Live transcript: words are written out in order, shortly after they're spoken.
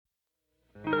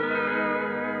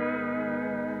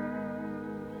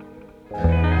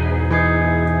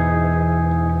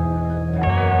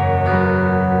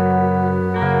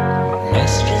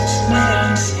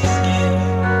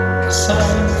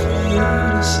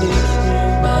see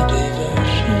through my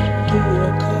devotion to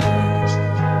your cause.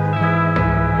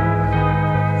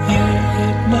 Your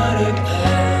hypnotic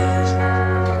eyes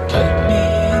put me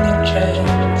in a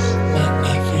trance, make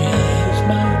me free of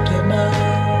my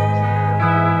demise.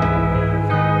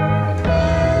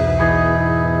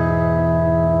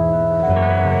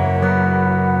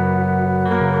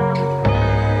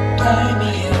 Tie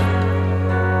me up,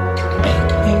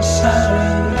 make me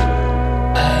sorry,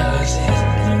 I was in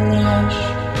a rush.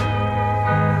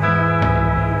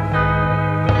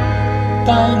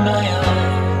 Bind my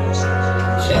eyes,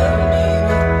 fill me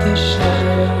with the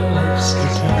shadow of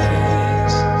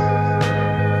surprise.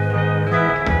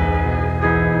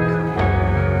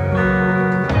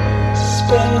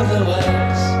 Spill the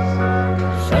wax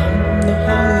from the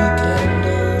holy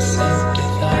candle,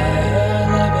 sanctify our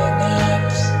living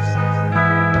acts.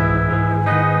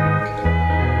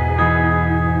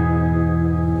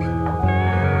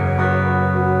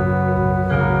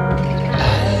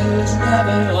 I was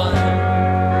never one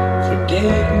for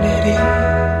dignity,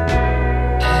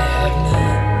 I have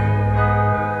none.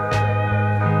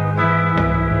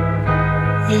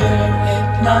 Your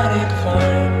hypnotic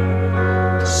form,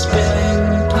 spilling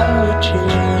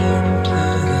poetry into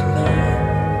the norm.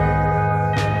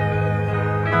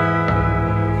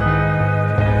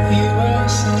 You were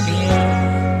sent here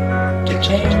to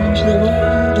change the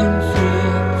world and free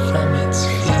it from its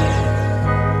fear.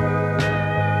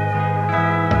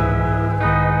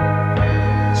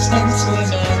 Since we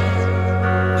met,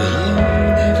 the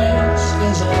universe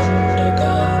has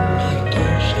undergone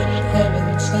mutation, heaven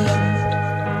sent.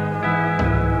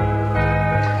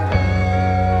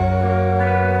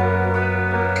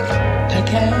 I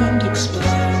can't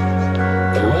explain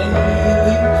the way you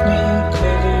leave me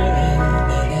quivering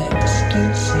in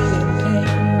ecstasy and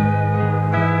pain.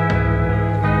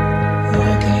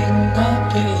 Looking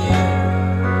up at you,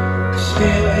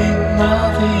 feeling all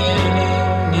the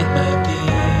yearning in my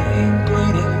being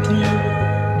bleeding through.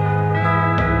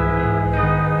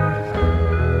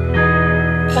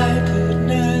 I could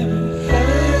never,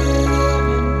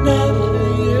 never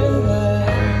your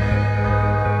life,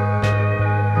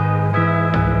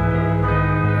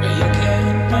 but you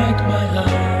can't break my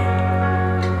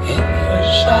heart. It was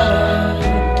shattered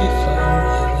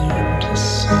before you learned to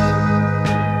swim.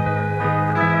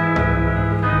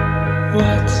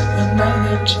 What's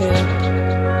another chip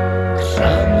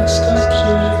from a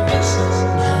sculpture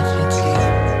missing